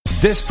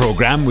This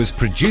programme was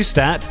produced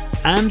at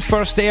and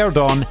first aired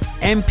on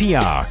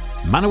MPR,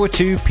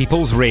 Manawatu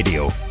People's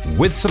Radio,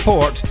 with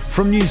support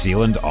from New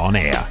Zealand On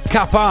Air.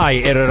 Ka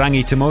pai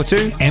Irarangi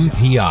Tamotu,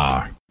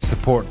 MPR.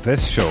 Support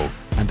this show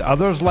and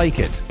others like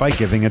it by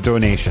giving a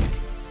donation.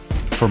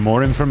 For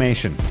more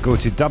information, go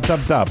to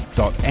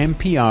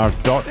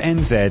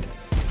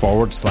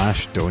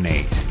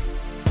www.mpr.nz/donate.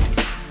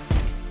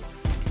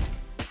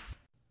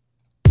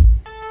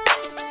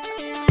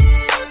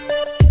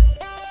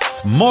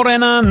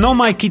 Morena, no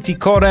mai kiti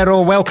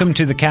korero. Welcome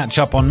to the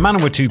Catchup on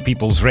Manawatu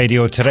People's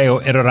Radio. Te reo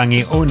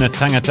irarangi o na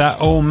tangata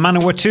o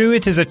Manawatu.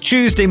 It is a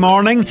Tuesday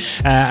morning,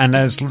 and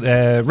as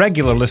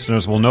regular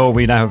listeners will know,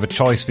 we now have a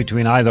choice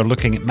between either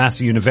looking at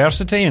Massey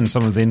University and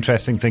some of the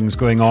interesting things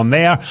going on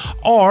there,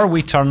 or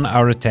we turn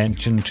our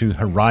attention to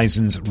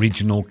Horizons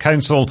Regional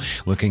Council,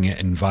 looking at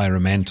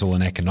environmental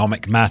and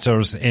economic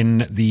matters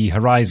in the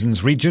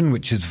Horizons region,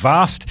 which is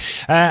vast.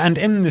 And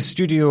in the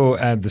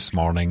studio this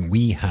morning,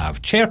 we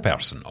have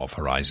chairperson of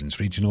Horizons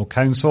Regional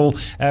Council,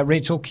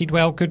 Rachel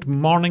Keedwell. Good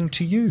morning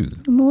to you.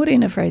 Good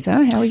morning,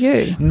 Fraser. How are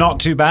you? Not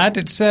too bad.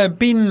 It's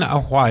been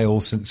a while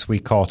since we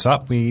caught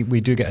up. We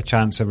do get a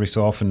chance every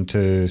so often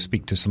to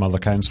speak to some other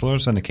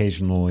councillors and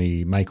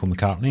occasionally Michael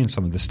McCartney and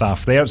some of the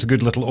staff there. It's a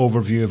good little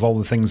overview of all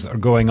the things that are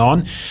going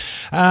on.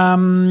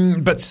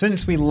 But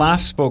since we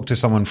last spoke to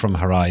someone from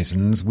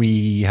Horizons,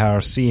 we are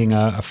seeing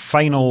a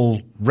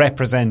final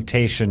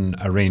representation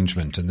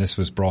arrangement, and this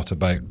was brought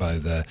about by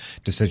the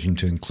decision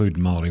to include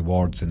Maori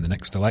wards in the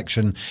next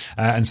election.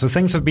 And so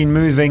things have been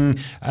moving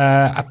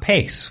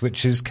apace,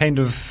 which is kind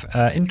of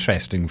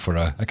interesting for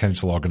a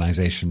council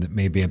organisation that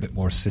may be a bit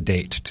more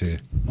sedate to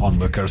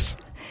onlookers.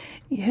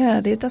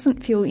 Yeah, there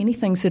doesn't feel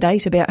anything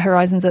sedate about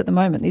Horizons at the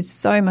moment. There's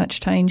so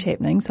much change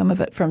happening, some of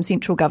it from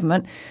central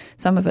government,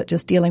 some of it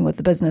just dealing with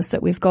the business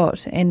that we've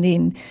got, and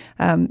then,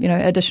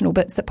 additional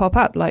bits that pop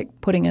up, like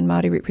putting in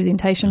Māori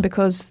representation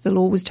because the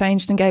law was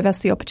changed and gave us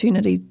the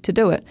opportunity to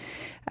do it.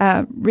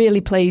 Really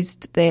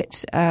pleased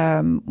that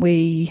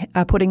we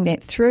are putting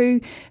that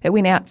through. It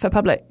went out for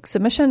public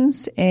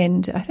submissions,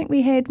 and I think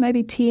we had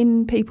maybe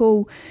 10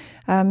 people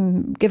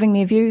giving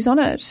their views on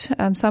it,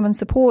 some in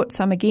support,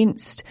 some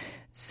against,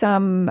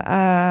 some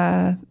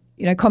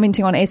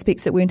commenting on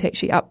aspects that weren't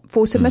actually up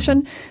for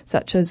submission,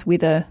 such as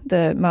whether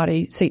the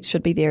Māori seats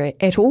should be there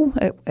at all.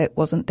 It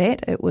wasn't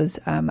that. It was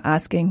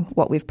asking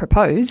what we've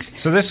proposed.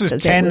 So this was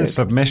 10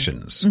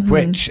 submissions,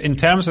 which in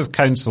terms of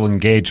council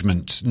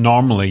engagement,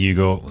 normally you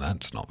go, well,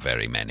 that's not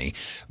very many.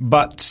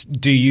 But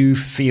do you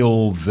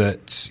feel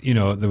that,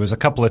 there was a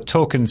couple of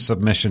token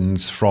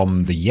submissions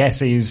from the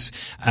yeses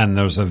and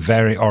there's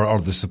a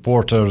or the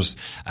supporters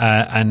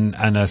and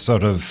a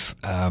sort of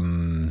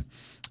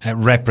a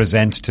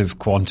representative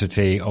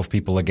quantity of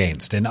people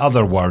against? In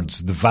other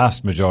words, the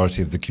vast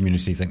majority of the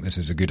community think this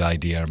is a good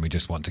idea and we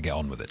just want to get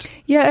on with it.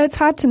 Yeah, it's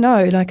hard to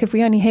know. Like if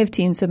we only have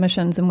 10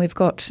 submissions and we've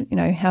got,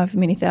 however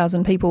many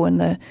thousand people in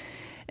the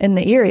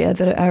area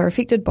that are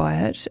affected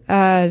by it,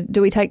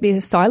 do we take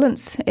their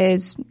silence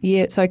as,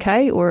 yeah, it's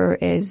okay, or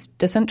as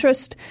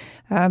disinterest?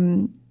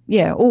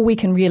 All we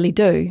can really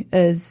do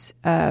is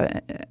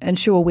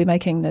ensure we're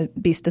making the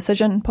best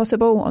decision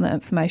possible on the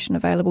information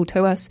available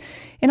to us.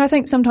 And I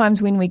think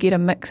sometimes when we get a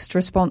mixed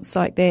response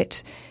like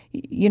that,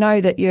 you know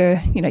that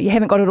you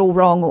haven't got it all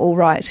wrong or all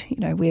right.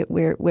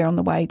 We're on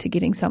the way to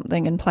getting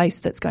something in place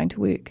that's going to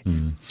work.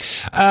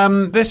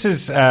 This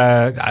is,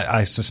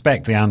 I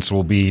suspect the answer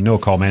will be no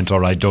comment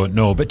or I don't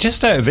know, but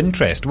just out of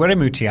interest,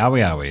 Wiremu Te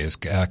Awe is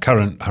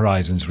current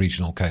Horizons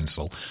Regional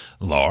Council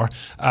Law.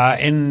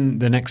 In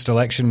the next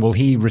election, will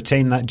he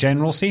retain that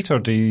general seat, or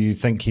do you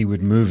think he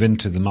would move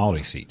into the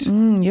Maori seat?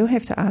 You'll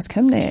have to ask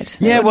him that.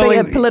 Yeah, it would be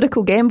a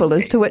political gamble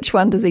as to which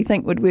one does he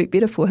think would work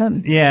better for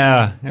him.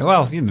 Yeah,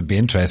 well, it would be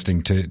interesting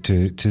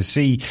to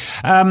see.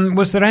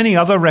 Was there any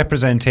other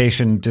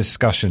representation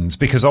discussions?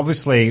 Because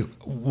obviously,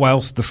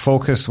 whilst the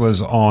focus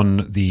was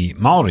on the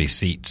Maori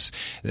seats,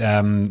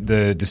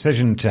 the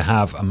decision to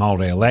have a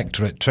Maori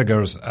electorate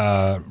triggers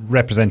a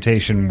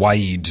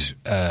representation-wide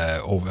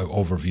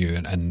overview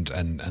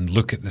and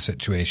look at the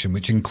situation,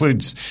 which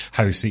includes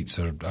how seats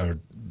are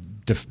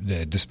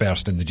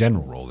dispersed in the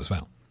general roll as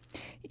well.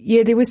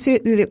 Yeah, there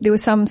were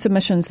some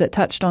submissions that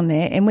touched on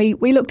that, and we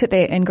looked at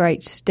that in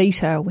great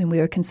detail when we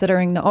were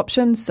considering the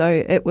options. So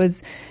it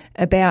was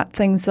about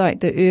things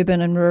like the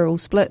urban and rural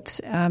split,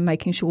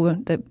 making sure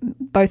that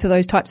both of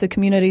those types of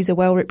communities are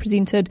well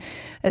represented.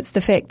 It's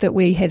the fact that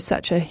we have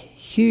such a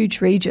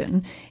huge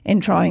region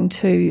and trying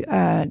to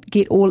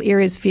get all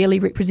areas fairly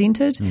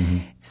represented.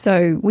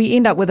 So we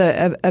end up with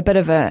a bit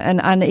of an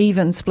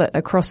uneven split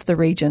across the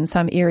region.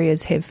 Some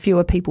areas have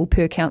fewer people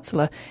per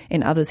councillor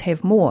and others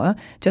have more,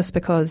 just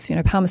because,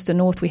 Palmerston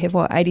North, we have,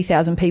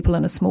 80,000 people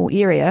in a small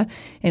area,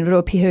 and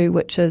Ruapihu,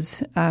 which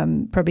is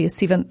probably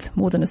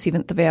more than a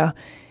seventh of our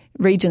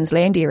region's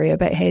land area,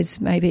 but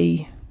has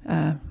maybe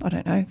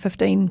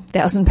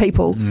 15,000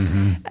 people.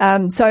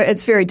 So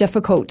it's very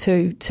difficult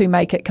to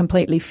make it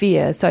completely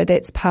fair. So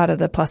that's part of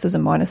the pluses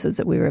and minuses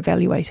that we were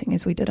evaluating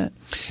as we did it.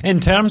 In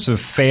terms of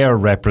fair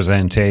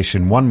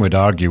representation, one would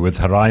argue with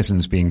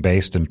Horizons being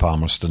based in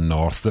Palmerston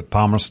North that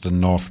Palmerston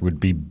North would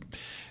be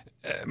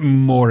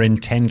more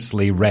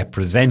intensely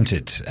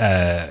represented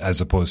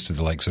as opposed to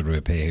the likes of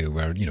Ruapehu,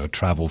 where, you know,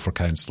 travel for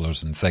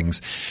councillors and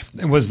things.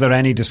 Was there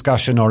any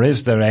discussion, or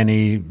is there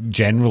any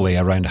generally,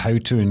 around how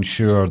to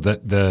ensure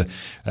that the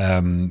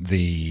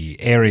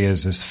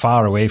areas as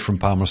far away from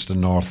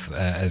Palmerston North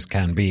as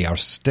can be are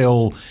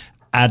still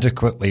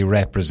adequately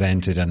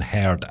represented and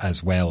heard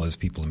as well as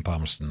people in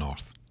Palmerston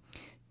North?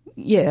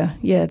 Yeah.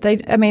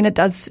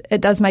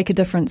 It does make a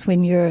difference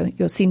when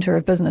your centre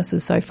of business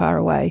is so far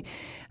away.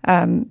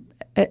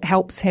 It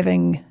helps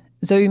having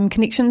Zoom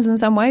connections in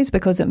some ways,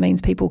 because it means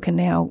people can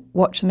now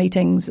watch the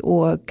meetings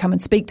or come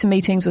and speak to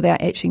meetings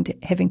without actually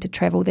having to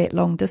travel that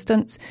long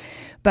distance.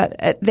 But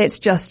that's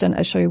just an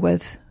issue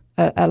with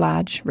a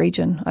large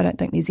region. I don't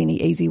think there's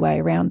any easy way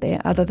around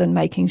that, other than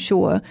making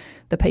sure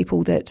the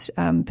people that,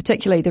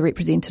 particularly the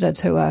representatives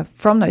who are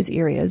from those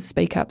areas,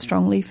 speak up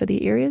strongly for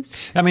the areas.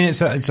 I mean,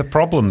 it's a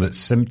problem that's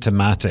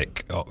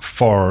symptomatic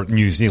for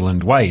New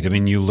Zealand wide. I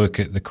mean, you look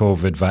at the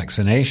COVID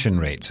vaccination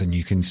rates and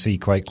you can see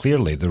quite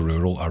clearly the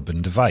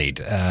rural-urban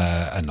divide,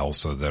 and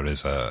also there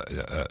is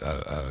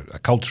a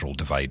cultural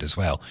divide as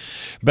well.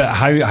 But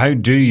how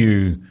do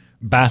you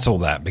battle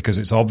that? Because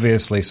it's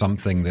obviously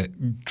something that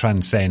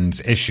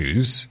transcends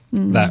issues.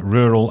 That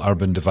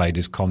rural-urban divide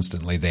is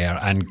constantly there,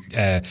 and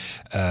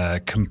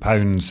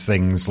compounds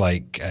things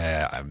like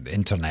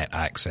internet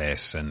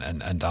access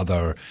and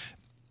other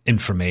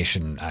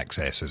information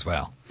access as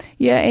well.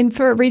 Yeah, and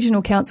for a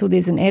regional council,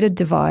 there's an added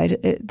divide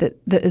that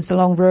is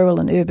along rural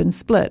and urban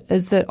split,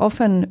 is that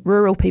often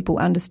rural people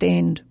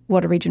understand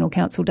what a regional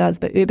council does,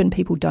 but urban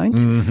people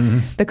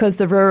don't, because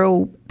the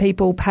rural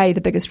people pay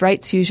the biggest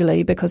rates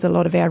usually, because a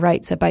lot of our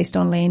rates are based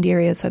on land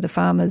area. So the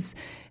farmers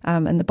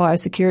in the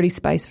biosecurity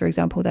space, for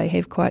example, they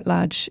have quite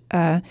large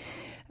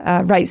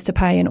rates to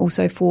pay, and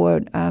also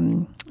for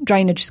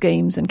drainage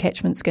schemes and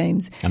catchment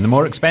schemes. And the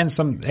more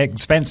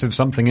expensive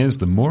something is,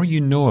 the more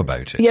you know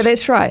about it. Yeah,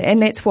 that's right. And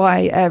that's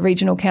why a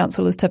regional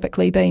council has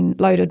typically been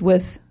loaded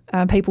with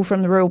people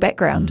from the rural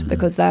background,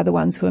 because they're the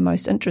ones who are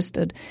most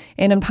interested.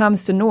 And in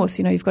Palmerston North,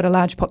 you know, you've got a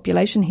large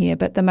population here,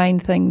 but the main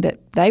thing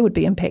that they would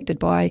be impacted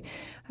by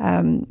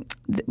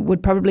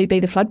would probably be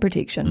the flood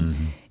protection.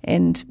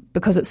 And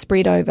because it's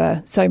spread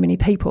over so many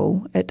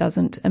people, it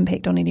doesn't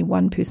impact on any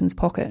one person's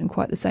pocket in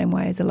quite the same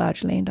way as a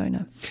large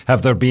landowner.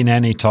 Have there been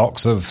any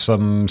talks of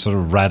some sort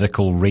of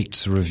radical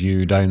rates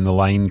review down the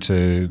line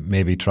to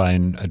maybe try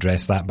and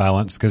address that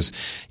balance? Because,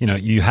 you know,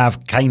 you have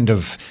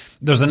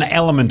there's an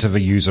element of a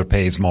user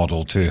pays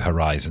model to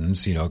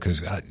Horizons, you know,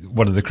 because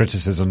one of the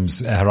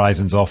criticisms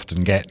Horizons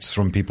often gets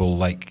from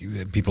people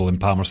in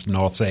Palmerston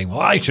North saying, well,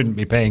 I shouldn't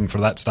be paying for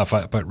that stuff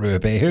about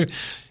Ruapehu.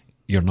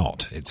 You're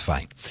not. It's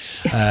fine.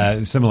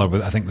 Similar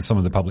with, I think, with some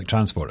of the public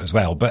transport as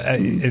well. But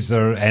has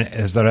there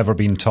ever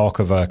been talk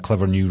of a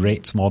clever new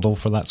rates model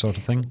for that sort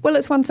of thing? Well,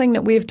 it's one thing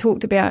that we've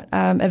talked about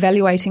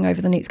evaluating over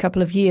the next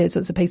couple of years.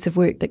 It's a piece of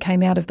work that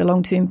came out of the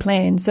long-term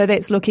plan. So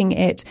that's looking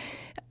at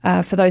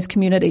for those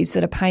communities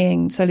that are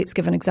paying. So let's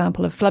give an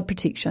example of flood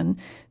protection.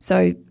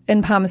 So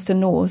in Palmerston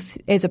North,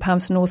 as a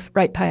Palmerston North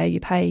ratepayer, you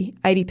pay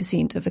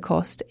 80% of the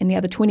cost, and the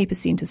other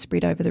 20% is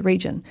spread over the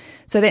region.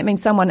 So that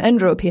means someone in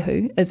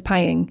Ruapehu is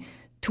paying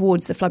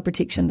towards the flood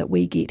protection that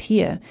we get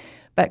here.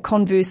 But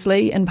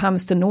conversely, in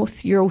Palmerston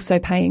North, you're also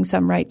paying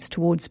some rates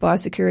towards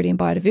biosecurity and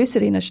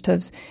biodiversity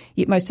initiatives,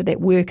 yet most of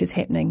that work is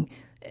happening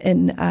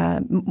in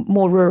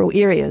more rural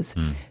areas.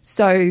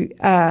 So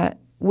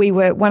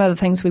one of the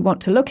things we want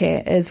to look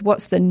at is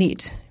what's the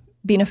net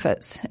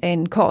benefits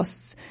and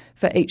costs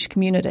for each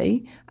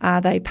community.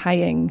 Are they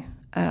paying,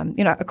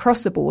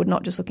 across the board,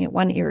 not just looking at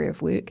one area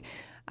of work,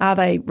 are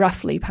they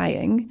roughly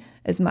paying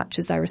as much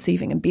as they're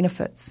receiving in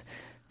benefits?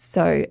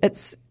 So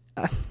there's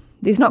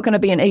not going to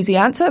be an easy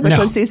answer,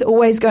 because there's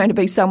always going to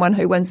be someone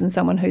who wins and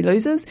someone who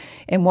loses.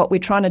 And what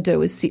we're trying to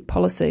do is set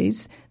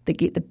policies that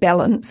get the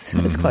balance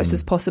as close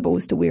as possible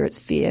as to where it's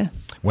fair.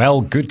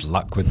 Well, good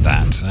luck with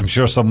that. I'm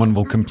sure someone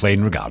will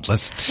complain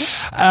regardless.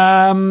 We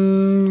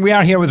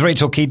are here with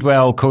Rachel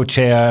Keedwell,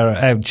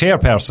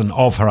 chairperson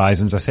of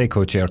Horizons. I say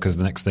co-chair because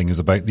the next thing is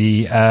about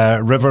the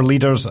River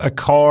Leaders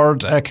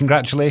Accord.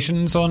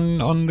 Congratulations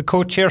on the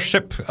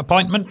co-chairship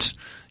appointment.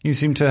 You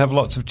seem to have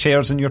lots of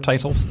chairs in your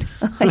titles.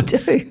 I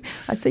do.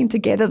 I seem to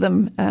gather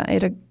them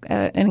at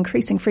an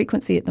increasing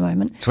frequency at the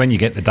moment. It's when you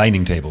get the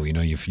dining table, you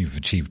know, you've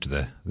achieved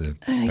the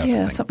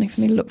thing. Something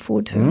for me to look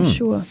forward to, I'm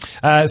sure.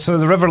 So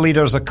the River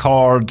Leaders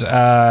Accord,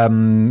 tell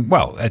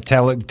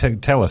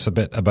us a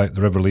bit about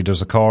the River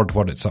Leaders Accord,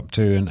 what it's up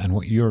to, and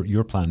what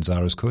your plans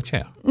are as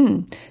co-chair.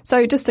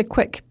 So just a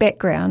quick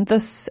background.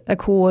 This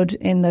accord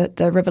in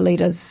the River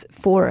Leaders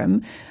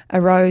Forum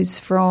arose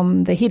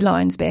from the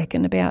headlines back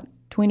in about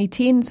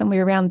 2010,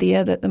 somewhere around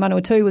there, that the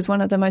Manawatu was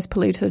one of the most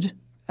polluted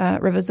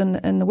rivers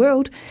in the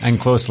world. And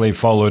closely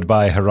followed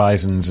by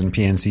Horizons and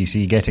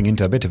PNCC getting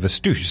into a bit of a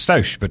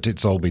stoush, but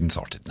it's all been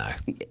sorted now.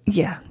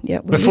 Yeah.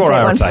 We'll Before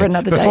our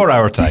time. Before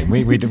our time.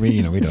 We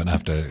don't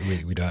have to.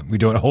 We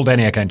don't hold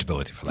any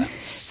accountability for that.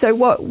 So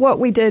what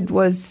we did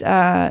was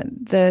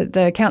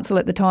the council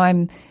at the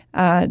time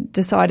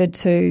decided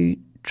to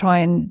try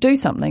and do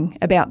something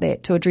about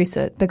that to address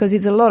it, because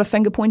there's a lot of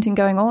finger pointing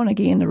going on.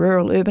 Again, the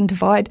rural-urban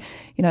divide.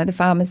 The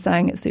farmers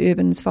saying it's the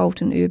urban's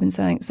fault and urban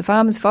saying it's the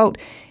farmer's fault,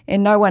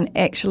 and no one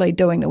actually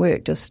doing the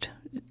work, just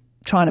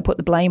trying to put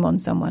the blame on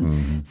someone.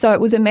 Mm-hmm. So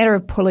it was a matter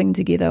of pulling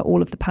together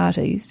all of the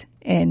parties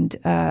and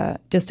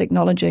just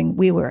acknowledging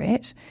where we're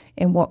at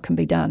and what can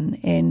be done.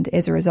 And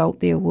as a result,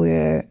 there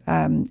were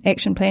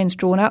action plans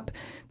drawn up.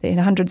 There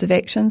were hundreds of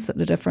actions that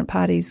the different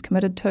parties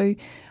committed to.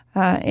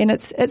 And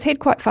it's had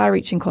quite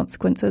far-reaching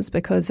consequences,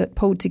 because it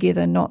pulled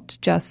together not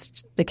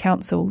just the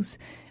councils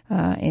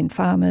and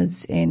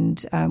farmers,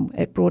 and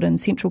it brought in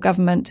central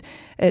government,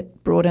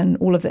 it brought in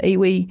all of the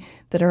iwi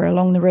that are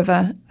along the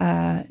river,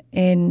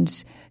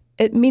 and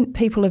it meant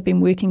people have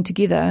been working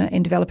together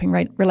and developing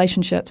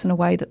relationships in a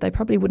way that they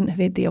probably wouldn't have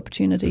had the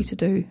opportunity to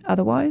do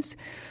otherwise.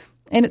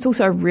 And it's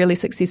also a really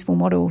successful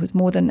model. It was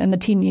more than, in the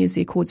 10 years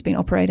the Accord's been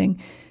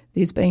operating,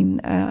 there's been,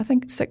 I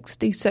think,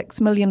 $66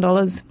 million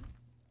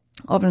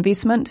of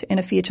investment, and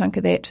a fair chunk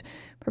of that,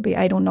 probably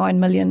 8 or 9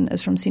 million,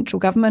 is from central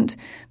government,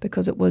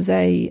 because it's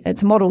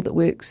a model that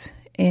works,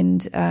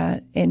 and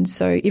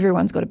so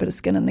everyone's got a bit of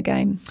skin in the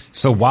game.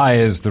 So why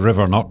is the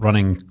river not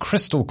running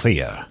crystal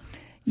clear?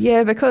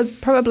 Yeah, because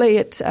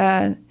probably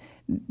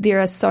there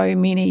are so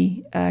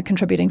many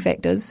contributing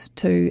factors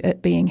to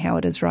it being how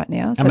it is right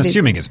now. So I'm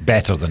assuming it's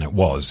better than it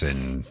was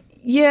in...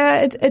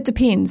 Yeah, it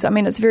depends. I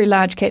mean, it's a very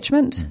large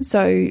catchment.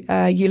 So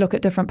you look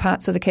at different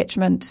parts of the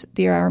catchment,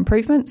 there are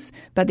improvements,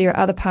 but there are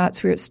other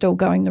parts where it's still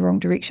going the wrong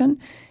direction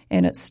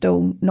and it's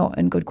still not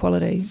in good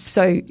quality.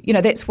 So,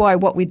 that's why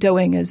what we're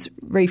doing is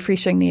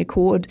refreshing the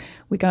Accord.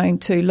 We're going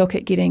to look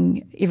at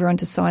getting everyone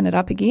to sign it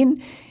up again,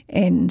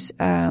 and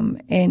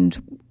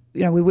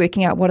we're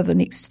working out what are the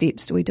next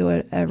steps. Do we do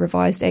a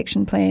revised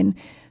action plan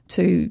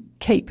to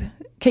keep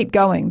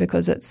going,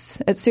 because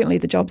it's certainly,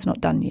 the job's not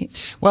done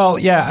yet. Well,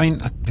 yeah, I mean,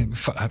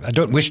 I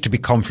don't wish to be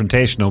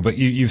confrontational, but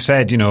you've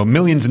said,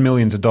 millions and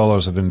millions of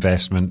dollars of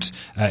investment.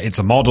 It's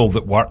a model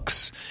that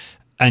works,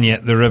 and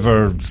yet the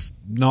river's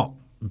not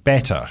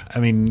better. I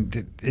mean,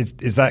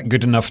 is that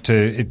good enough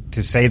to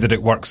say that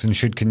it works and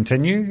should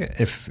continue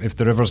if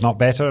the river's not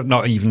better,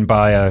 not even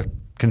by a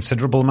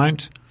considerable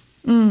amount?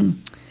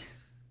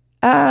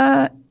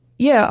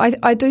 Yeah,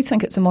 I do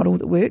think it's a model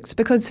that works,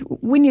 because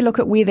when you look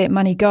at where that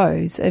money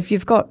goes, if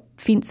you've got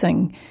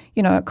fencing,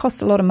 it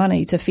costs a lot of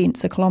money to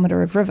fence a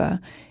kilometre of river.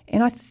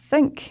 And I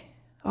think,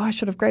 I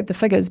should have grabbed the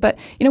figures, but,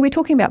 we're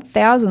talking about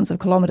thousands of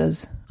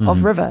kilometres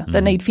of river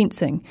that need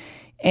fencing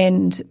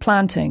and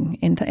planting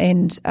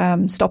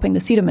and stopping the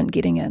sediment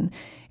getting in.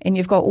 And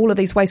you've got all of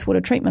these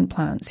wastewater treatment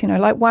plants,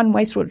 like one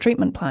wastewater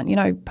treatment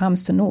plant,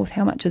 Palmerston North,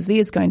 how much is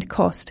theirs going to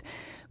cost?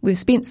 We've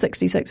spent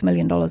 $66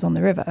 million on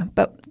the river,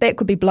 but that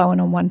could be blown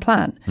on one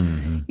plant.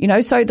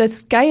 Mm-hmm. So the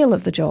scale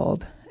of the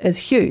job is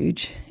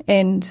huge.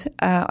 And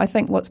I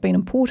think what's been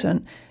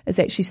important is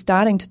actually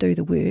starting to do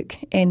the work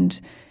and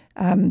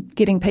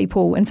getting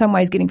people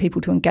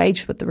to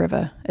engage with the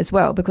river as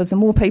well, because the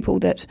more people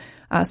that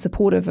are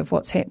supportive of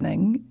what's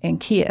happening and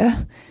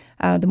care,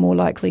 the more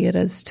likely it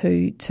is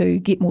to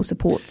get more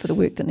support for the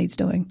work that needs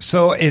doing.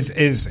 So is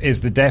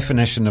the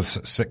definition of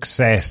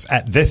success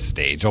at this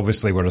stage,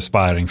 obviously we're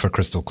aspiring for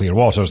crystal clear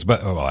waters,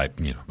 but I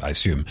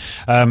assume,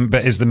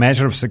 but is the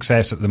measure of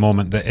success at the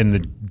moment that in the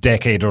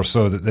decade or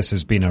so that this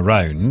has been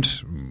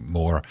around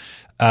more,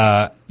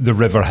 the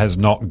river has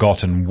not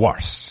gotten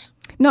worse?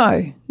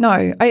 No.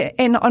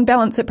 And on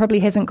balance, it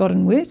probably hasn't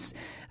gotten worse.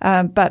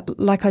 But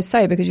like I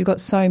say, because you've got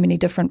so many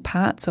different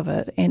parts of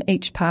it, and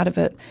each part of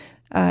it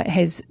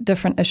has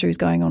different issues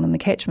going on in the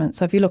catchment.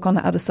 So if you look on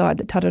the other side,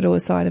 the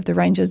Tararua side of the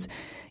ranges,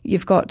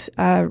 you've got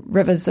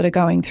rivers that are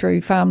going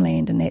through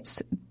farmland, and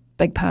that's a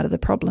big part of the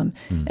problem.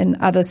 And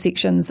other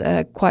sections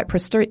are quite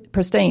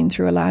pristine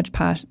through a large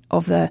part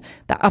of the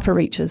upper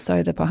reaches,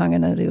 so the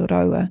Pahangana, the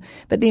Oroa.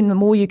 But then the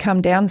more you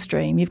come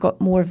downstream, you've got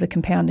more of the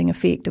compounding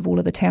effect of all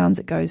of the towns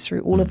it goes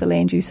through, all of the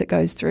land use it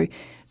goes through.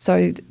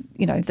 So,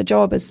 the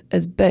job is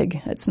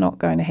big. It's not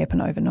going to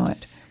happen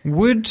overnight.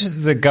 Would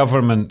the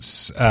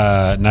government's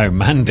now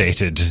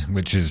mandated,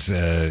 which is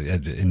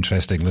an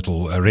interesting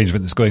little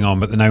arrangement that's going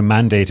on, but the now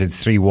mandated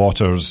Three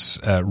Waters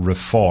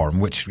reform,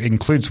 which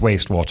includes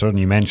wastewater, and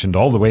you mentioned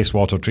all the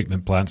wastewater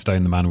treatment plants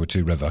down the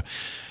Manawatu River,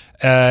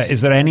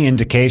 is there any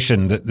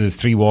indication that the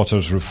Three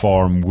Waters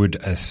reform would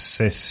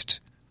assist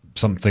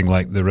something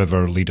like the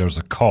River Leaders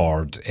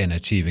Accord in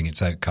achieving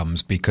its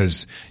outcomes,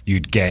 because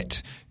you'd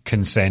get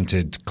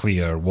consented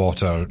clear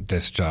water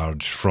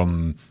discharge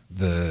from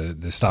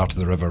the start of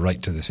the river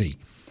right to the sea?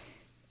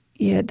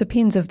 Yeah, it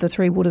depends if the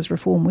Three Waters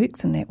reform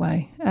works in that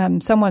way.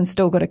 Someone's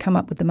still got to come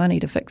up with the money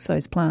to fix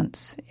those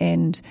plants,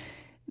 and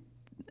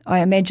I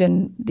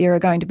imagine there are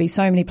going to be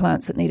so many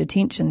plants that need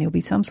attention, there'll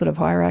be some sort of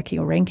hierarchy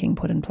or ranking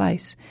put in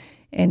place.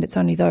 and it's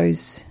only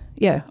those.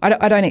 Yeah,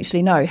 I don't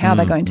actually know how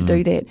they're going to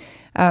do that.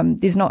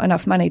 There's not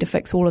enough money to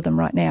fix all of them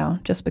right now,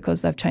 just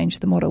because they've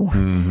changed the model.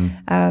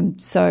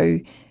 So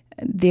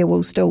there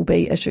will still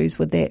be issues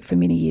with that for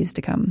many years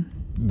to come.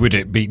 Would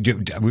it be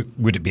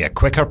a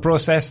quicker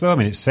process though? I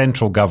mean, it's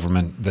central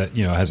government that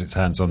has its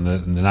hands on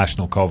the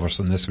national coffers,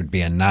 and this would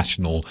be a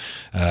national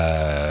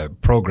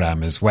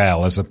program as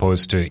well, as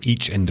opposed to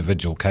each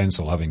individual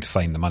council having to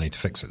find the money to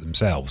fix it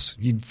themselves.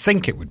 You'd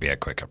think it would be a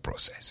quicker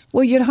process.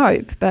 Well, you'd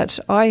hope, but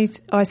I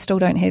still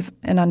don't have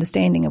an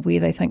understanding of where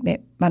they think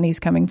that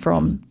money's coming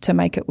from to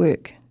make it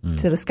work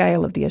to the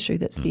scale of the issue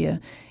that's there,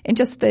 and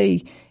just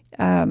the.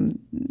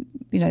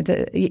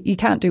 You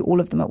can't do all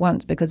of them at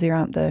once because there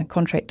aren't the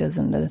contractors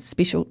and the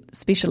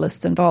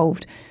specialists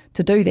involved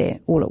to do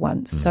that all at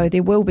once. So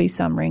there will be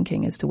some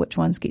ranking as to which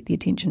ones get the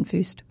attention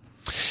first.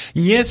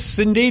 Yes,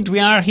 indeed.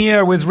 We are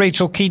here with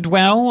Rachel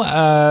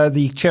Keedwell,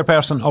 the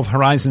chairperson of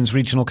Horizons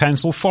Regional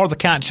Council, for the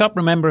Catchup.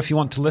 Remember, if you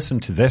want to listen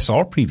to this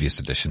or previous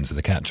editions of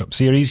the Catchup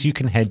series, you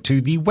can head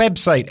to the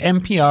website,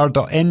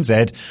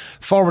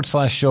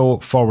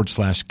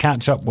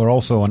 mpr.nz/show/catchup. We're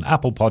also on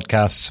Apple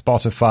Podcasts,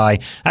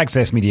 Spotify,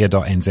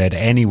 accessmedia.nz,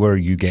 anywhere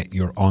you get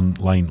your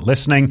online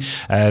listening.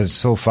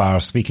 So far,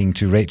 speaking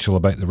to Rachel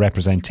about the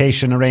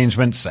representation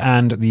arrangements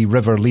and the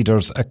River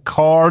Leaders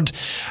Accord.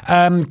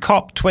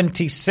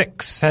 COP26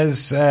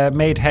 has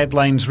made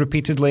headlines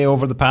repeatedly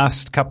over the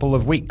past couple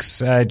of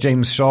weeks.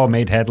 James Shaw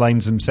made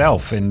headlines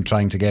himself in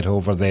trying to get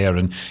over there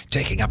and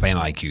taking up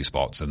MIQ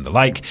spots and the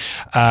like.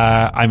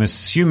 I'm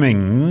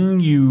assuming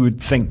you would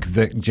think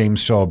that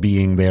James Shaw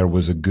being there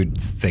was a good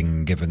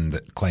thing, given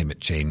that climate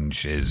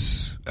change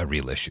is a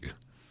real issue.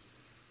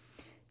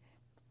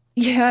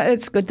 Yeah,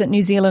 it's good that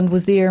New Zealand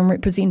was there and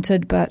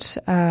represented, but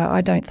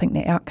I don't think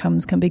the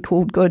outcomes can be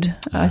called good.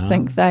 I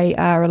think they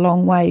are a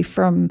long way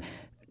from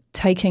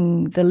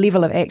taking the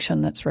level of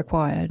action that's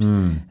required.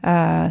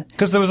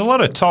 Because there was a lot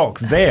of talk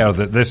there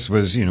that this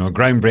was,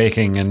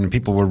 groundbreaking and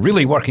people were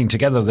really working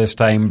together this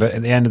time, but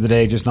at the end of the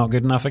day, just not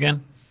good enough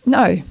again?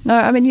 No.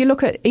 I mean, you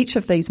look at each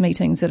of these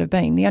meetings that have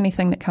been, the only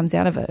thing that comes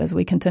out of it is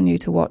we continue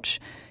to watch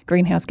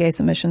greenhouse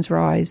gas emissions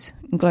rise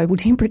and global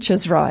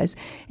temperatures rise.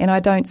 And I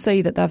don't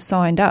see that they've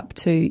signed up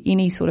to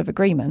any sort of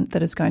agreement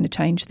that is going to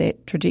change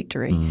that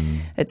trajectory.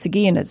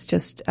 It's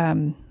just,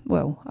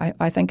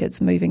 I think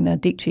it's moving the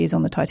deck chairs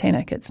on the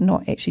Titanic. It's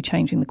not actually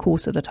changing the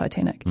course of the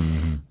Titanic.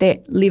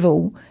 That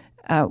level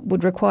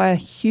would require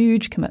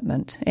huge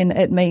commitment, and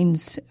it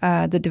means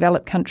the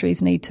developed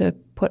countries need to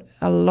put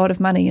a lot of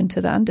money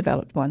into the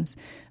undeveloped ones.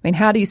 I mean,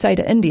 how do you say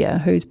to India,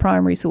 whose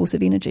primary source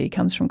of energy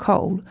comes from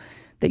coal,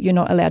 that you're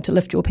not allowed to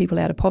lift your people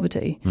out of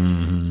poverty?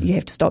 You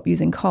have to stop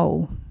using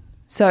coal.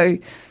 So,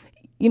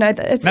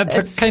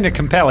 that's a kind of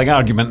compelling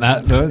argument,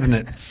 that though, isn't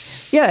it?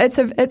 Yeah,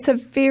 it's a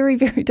very,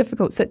 very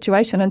difficult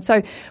situation. And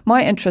so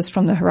my interest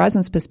from the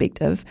Horizons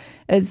perspective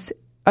is,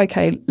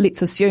 okay,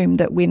 let's assume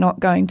that we're not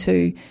going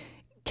to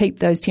keep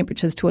those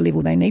temperatures to a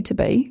level they need to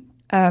be.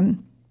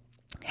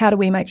 How do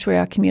we make sure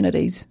our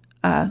communities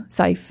are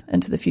safe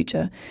into the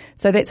future?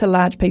 So that's a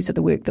large piece of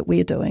the work that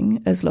we're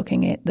doing, is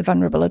looking at the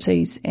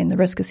vulnerabilities and the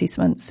risk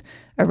assessments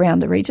around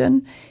the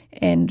region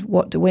and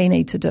what do we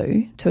need to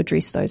do to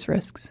address those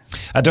risks.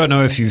 I don't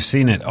know if you've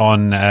seen it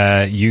on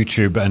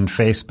YouTube and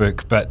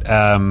Facebook, but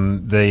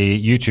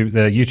the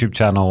YouTube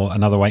channel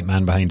Another White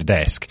Man Behind a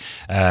Desk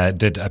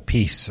did a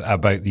piece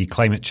about the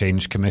Climate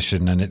Change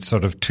Commission and its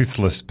sort of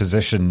toothless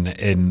position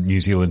in New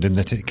Zealand, in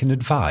that it can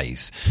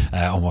advise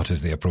on what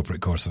is the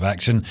appropriate course of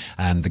action,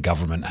 and the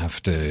government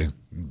have to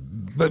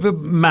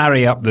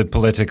marry up the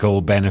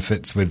political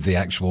benefits with the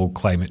actual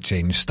climate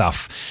change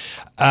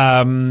stuff.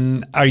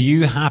 Are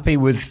you happy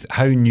with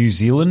how New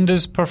Zealand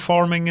is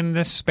performing in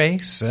this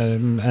space,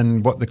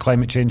 and what the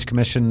Climate Change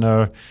Commission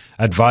are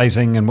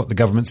advising and what the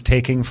government's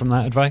taking from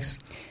that advice?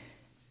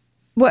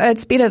 Well,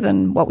 it's better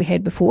than what we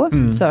had before.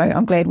 So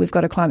I'm glad we've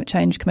got a Climate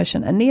Change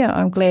Commission in there.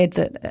 I'm glad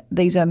that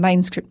these are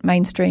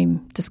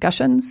mainstream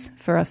discussions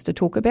for us to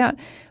talk about.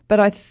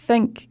 But I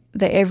think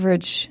the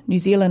average New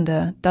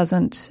Zealander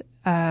doesn't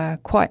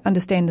quite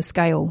understand the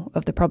scale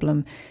of the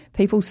problem.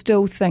 People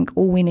still think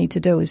all we need to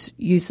do is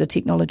use the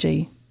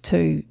technology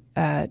to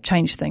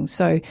change things.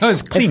 So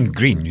it's clean,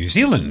 green New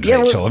Zealand,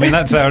 Rachel. I mean,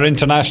 that's our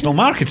international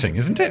marketing,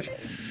 isn't it?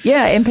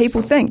 Yeah, and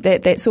people think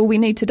that that's all we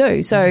need to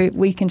do. So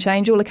we can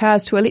change all the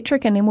cars to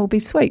electric and then we'll be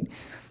sweet.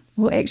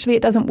 Well, actually,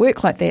 it doesn't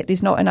work like that.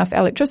 There's not enough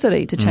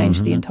electricity to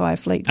change the entire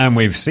fleet. And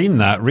we've seen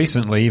that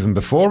recently, even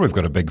before we've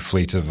got a big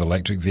fleet of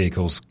electric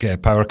vehicles.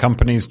 Power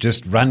companies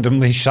just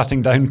randomly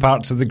shutting down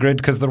parts of the grid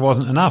because there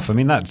wasn't enough. I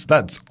mean,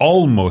 that's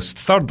almost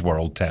third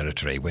world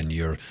territory when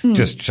you're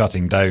just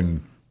shutting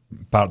down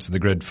parts of the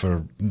grid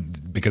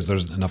because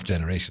there's enough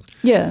generation.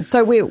 Yeah,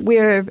 so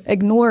we're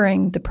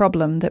ignoring the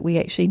problem that we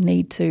actually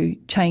need to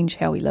change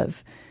how we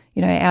live.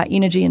 Our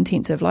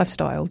energy-intensive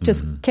lifestyle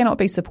just cannot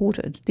be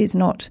supported. There's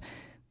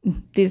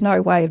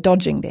no way of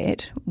dodging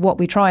that. What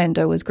we try and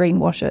do is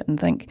greenwash it and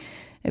think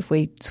If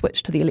we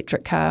switch to the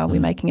electric car, we're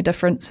making a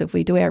difference. If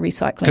we do our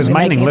recycling, because we're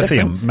mining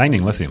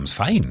making lithium's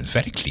fine. It's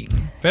very clean,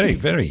 very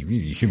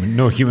human.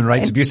 No human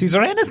rights abuses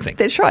or anything.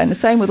 That's right, and the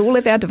same with all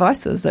of our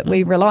devices that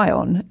we rely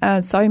on.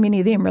 So many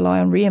of them rely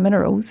on rare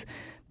minerals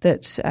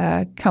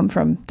that come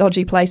from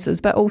dodgy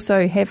places, but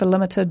also have a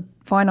limited,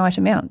 finite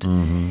amount.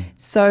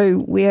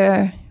 So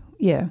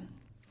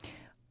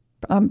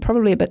I'm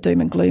probably a bit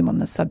doom and gloom on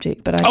this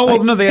subject, but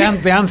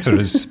the answer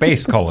is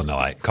space you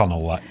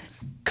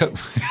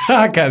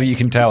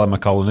can tell I'm a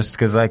colonist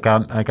because I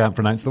can't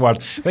pronounce the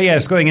word. But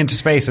yes, going into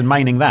space and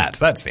mining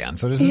that's the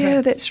answer, isn't it?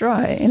 Yeah, that's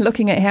right. And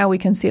looking at how we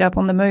can set up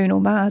on the moon or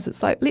Mars,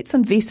 it's like, let's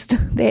invest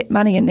that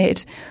money in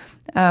that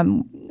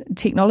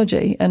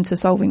technology into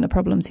solving the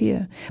problems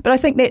here. But I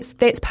think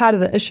that's part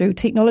of the issue.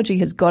 Technology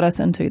has got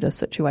us into this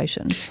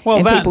situation.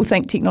 Well, people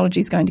think technology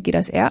is going to get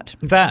us out.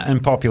 That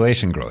and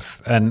population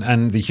growth.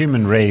 And the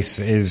human race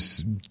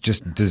is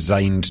just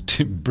designed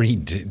to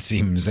breed, it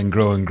seems, and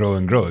grow and grow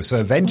and grow. So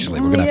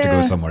eventually we're going to have to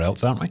go somewhere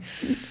else, aren't we?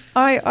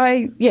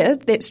 Yeah,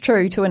 that's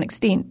true to an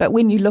extent. But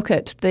when you look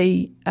at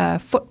the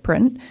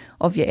footprint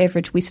of your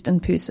average Western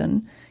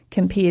person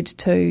compared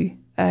to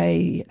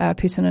a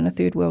person in a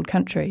third world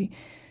country,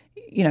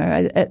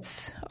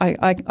 it's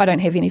I don't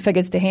have any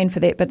figures to hand for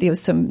that, but there was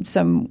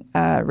some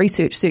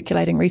research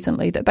circulating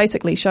recently that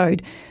basically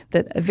showed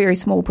that a very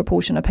small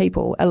proportion of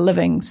people are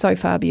living so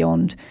far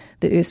beyond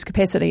the Earth's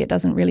capacity, it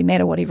doesn't really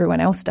matter what everyone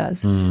else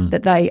does,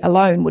 that they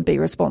alone would be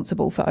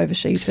responsible for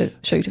overshoot of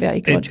our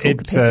ecological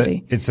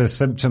capacity. It's a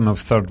symptom of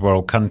third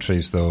world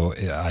countries, though.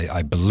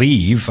 I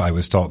believe, I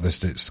was taught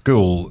this at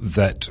school,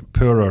 that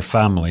poorer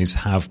families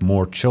have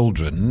more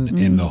children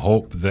in the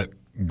hope that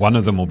one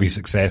of them will be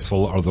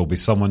successful or there'll be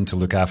someone to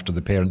look after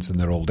the parents in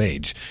their old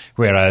age.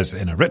 Whereas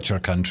in a richer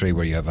country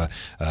where you have a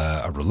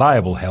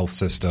reliable health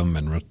system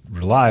and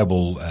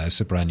reliable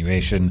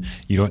superannuation,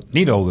 you don't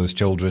need all those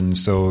children,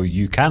 so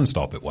you can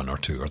stop at 1 or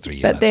 2 or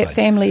 3. But that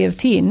family of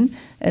 10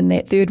 in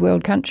that third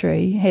world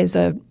country has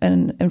an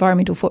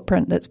environmental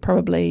footprint that's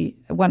probably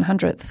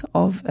 1/100th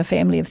of a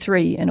family of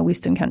 3 in a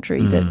Western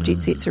country that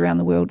jet sets around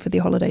the world for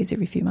their holidays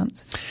every few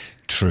months.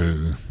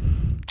 True.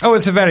 Oh,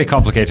 it's a very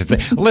complicated thing.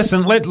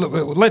 Listen,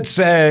 let's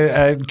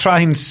try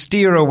and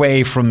steer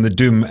away from the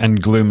doom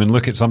and gloom and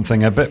look at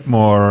something a bit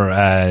more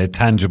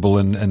tangible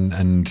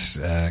and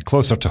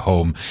closer to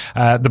home.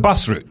 The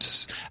bus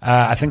routes.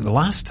 I think the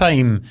last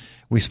time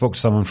we spoke to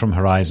someone from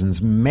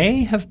Horizons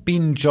may have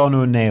been John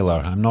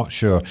O'Naylor. I'm not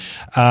sure.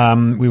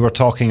 We were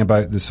talking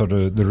about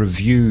the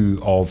review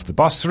of the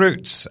bus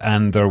routes,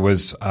 and there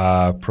was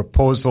a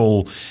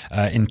proposal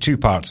in 2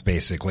 parts,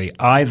 basically.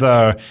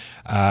 Either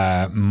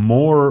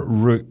more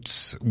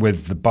routes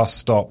with the bus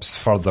stops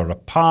further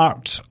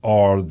apart,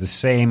 or the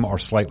same or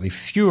slightly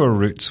fewer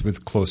routes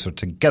with closer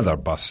together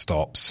bus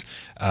stops,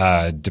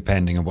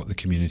 depending on what the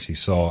community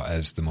saw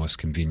as the most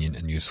convenient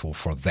and useful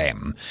for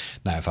them.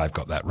 Now, if I've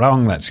got that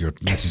wrong,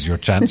 this is your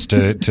chance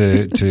to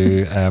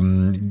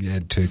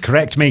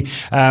correct me.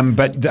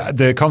 But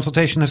the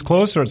consultation is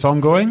closed, or it's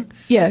ongoing?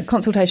 Yeah,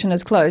 consultation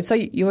is closed. So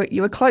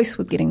you were close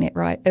with getting that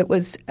right. It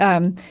was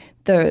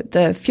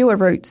the fewer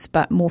routes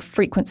but more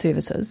frequent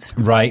services.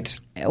 Right.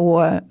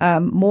 Or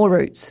more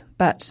routes,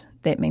 but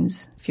that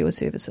means fewer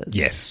services.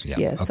 Yes. Yeah.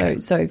 Yeah. Okay.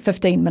 So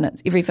 15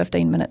 minutes, every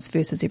 15 minutes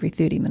versus every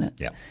 30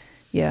 minutes. Yeah.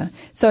 Yeah.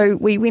 So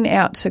we went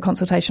out to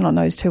consultation on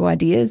those 2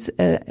 ideas,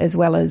 as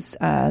well as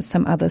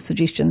some other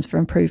suggestions for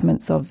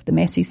improvements of the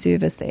Massey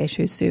service, the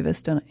Ashurst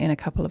service, and a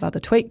couple of other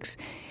tweaks,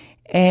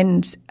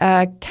 and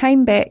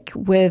came back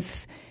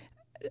with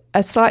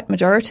a slight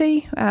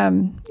majority.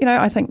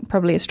 I think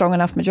probably a strong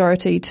enough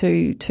majority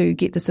to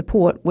get the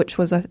support, which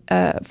was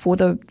for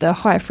the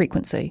higher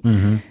frequency.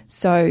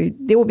 So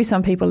there will be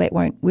some people that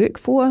won't work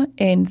for,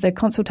 and the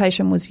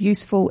consultation was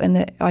useful in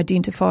that it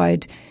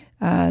identified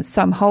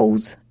some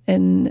holes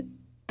in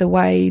the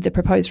way the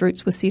proposed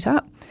routes were set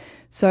up.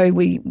 So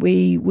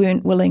we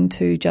weren't willing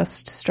to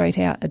just straight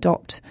out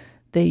adopt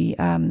the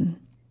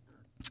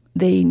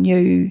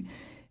new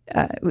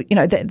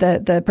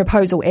the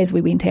proposal as we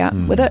went out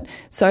with it.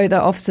 So the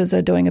officers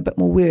are doing a bit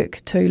more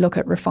work to look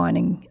at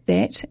refining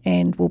that,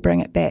 and we'll bring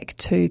it back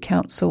to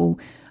council.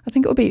 I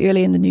think it will be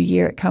early in the new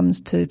year. It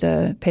comes to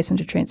the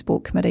Passenger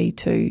Transport Committee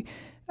to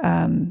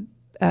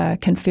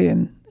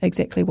confirm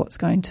exactly what's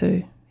going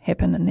to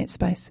happen in that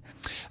space.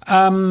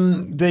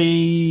 Is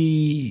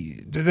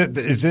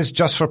this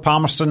just for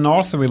Palmerston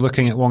North? Are we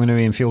looking at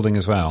Wanganui and Fielding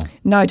as well?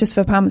 No, just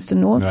for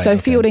Palmerston North. Right, so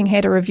okay. Fielding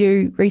had a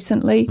review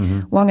recently.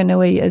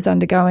 Wanganui is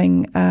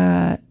undergoing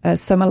a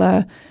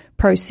similar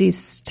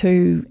process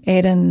to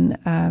add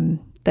in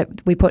that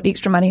we put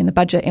extra money in the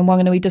budget, and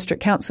Wanganui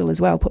District Council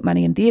as well put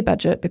money in their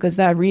budget because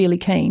they're really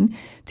keen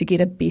to get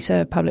a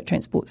better public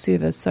transport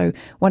service. So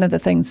one of the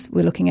things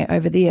we're looking at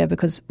over there,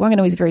 because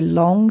Wanganui is a very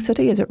long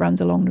city as it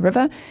runs along the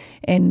river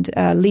and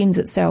lends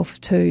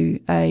itself to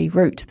a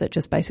route that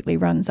just basically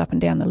runs up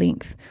and down the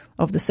length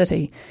of the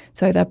city.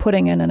 So they're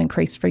putting in an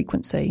increased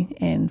frequency,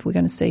 and we're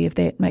going to see if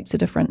that makes a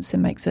difference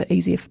and makes it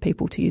easier for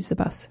people to use the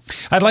bus.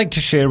 I'd like to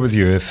share with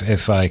you,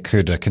 if I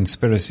could, a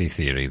conspiracy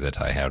theory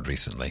that I heard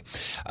recently,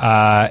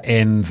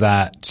 in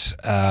that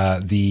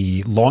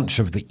the launch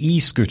of the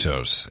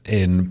e-scooters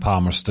in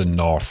Palmerston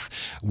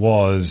North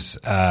was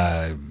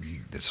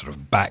the sort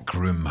of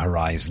backroom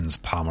Horizons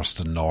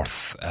Palmerston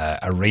North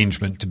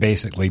arrangement to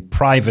basically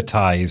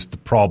privatise the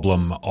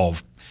problem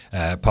of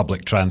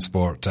public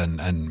transport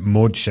and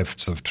mode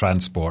shifts of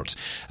transport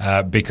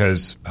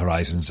because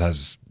Horizons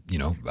has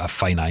a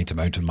finite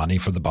amount of money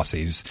for the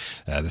buses.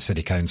 The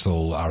City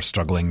Council are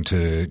struggling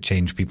to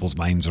change people's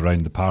minds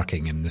around the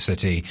parking in the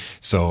city.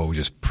 So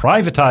just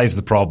privatise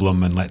the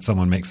problem and let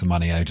someone make some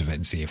money out of it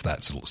and see if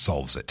that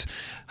solves it.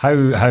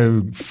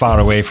 How far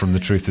away from the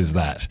truth is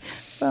that?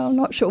 Well, I'm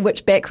not sure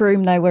which back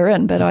room they were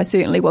in, but I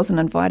certainly wasn't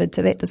invited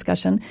to that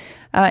discussion.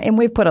 And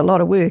we've put a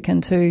lot of work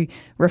into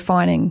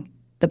refining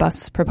the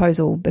bus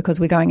proposal because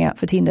we're going out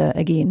for tender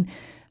again.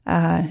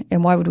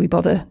 And why would we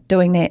bother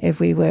doing that if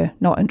we were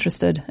not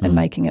interested in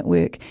making it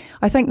work?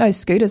 I think those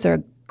scooters are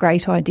a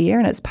great idea,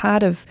 and it's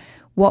part of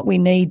what we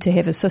need to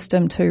have a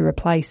system to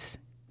replace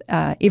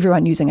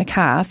everyone using a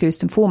car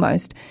first and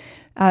foremost.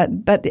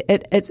 But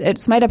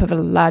it's made up of a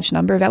large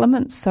number of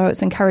elements, so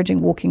it's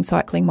encouraging walking,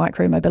 cycling,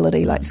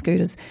 micro-mobility like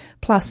scooters,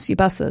 plus your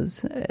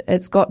buses.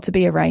 It's got to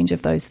be a range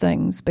of those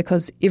things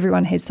because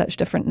everyone has such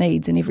different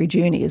needs and every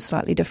journey is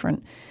slightly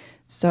different.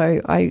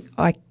 So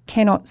I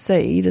cannot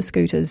see the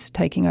scooters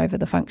taking over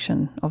the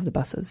function of the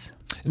buses.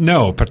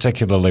 No,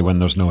 particularly when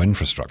there's no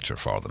infrastructure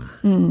for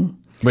them.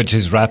 Which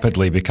is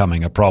rapidly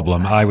becoming a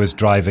problem. I was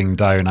driving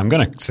down, I'm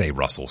going to say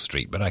Russell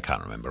Street, but I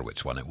can't remember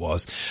which one it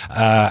was,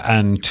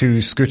 and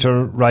two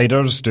scooter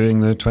riders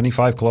doing the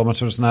 25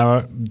 kilometres an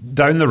hour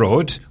down the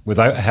road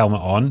without a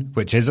helmet on,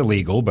 which is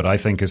illegal, but I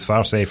think is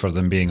far safer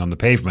than being on the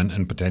pavement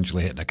and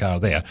potentially hitting a car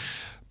there.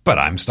 But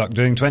I'm stuck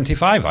doing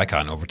 25. I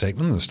can't overtake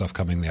them. There's stuff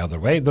coming the other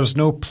way. There's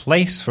no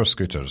place for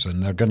scooters,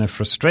 and they're going to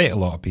frustrate a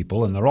lot of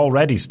people, and they're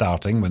already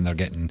starting when they're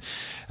getting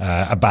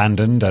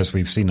abandoned, as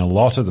we've seen a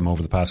lot of them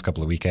over the past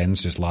couple of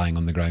weekends, just lying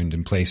on the ground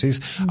in places.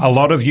 A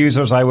lot of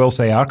users, I will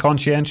say, are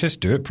conscientious.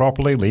 Do it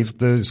properly. Leave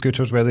the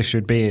scooters where they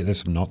should be. This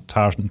is not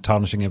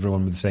tarnishing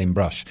everyone with the same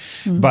brush.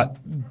 But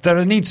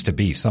there needs to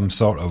be some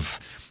sort of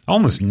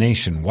almost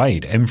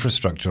nationwide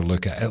infrastructure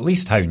look at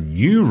least how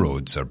new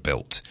roads are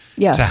built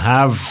to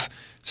have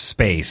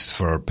space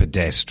for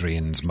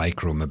pedestrians,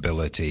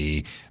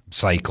 micro-mobility,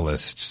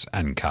 cyclists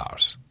and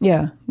cars.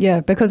 Yeah,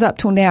 because up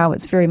till now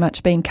it's very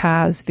much been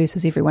cars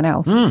versus everyone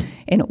else.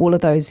 And all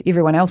of those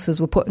everyone else's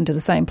were put into the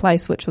same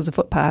place, which was a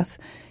footpath.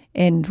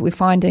 And we're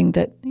finding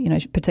that,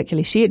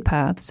 particularly shared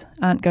paths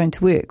aren't going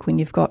to work when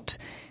you've got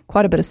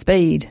quite a bit of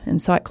speed in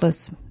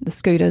cyclists, the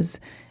scooters,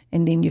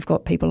 and then you've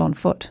got people on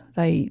foot.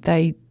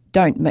 They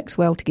don't mix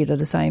well together,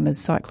 the same as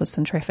cyclists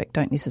and traffic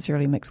don't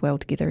necessarily mix well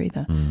together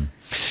either.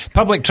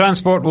 Public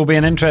transport will be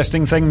an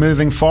interesting thing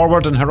moving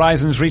forward, and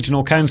Horizons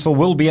Regional Council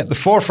will be at the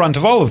forefront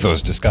of all of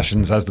those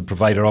discussions as the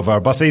provider of our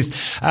buses.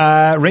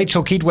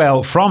 Rachel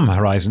Keedwell from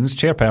Horizons,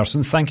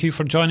 chairperson, thank you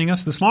for joining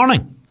us this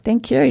morning.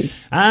 Thank you.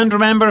 And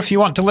remember, if you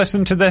want to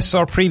listen to this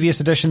or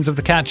previous editions of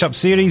the Catchup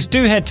series,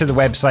 do head to the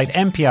website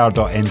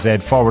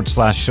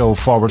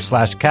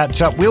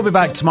npr.nz/show/catchup. We'll be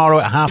back tomorrow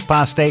at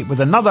 8:30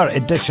 with another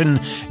edition.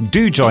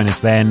 Do join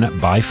us then.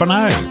 Bye for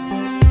now.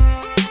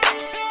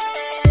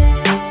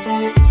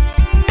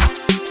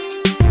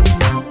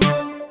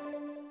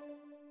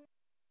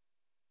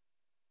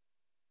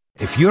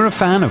 If you're a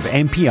fan of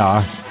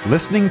NPR,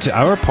 listening to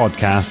our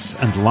podcasts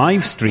and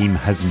live stream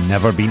has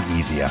never been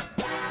easier.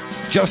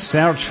 Just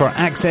search for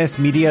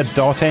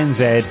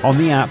accessmedia.nz on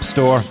the App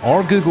Store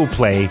or Google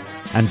Play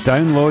and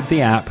download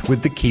the app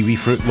with the kiwi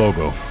fruit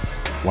logo.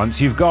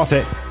 Once you've got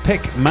it,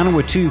 pick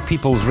Manawatu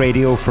People's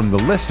Radio from the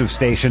list of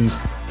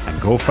stations and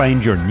go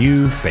find your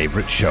new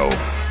favourite show.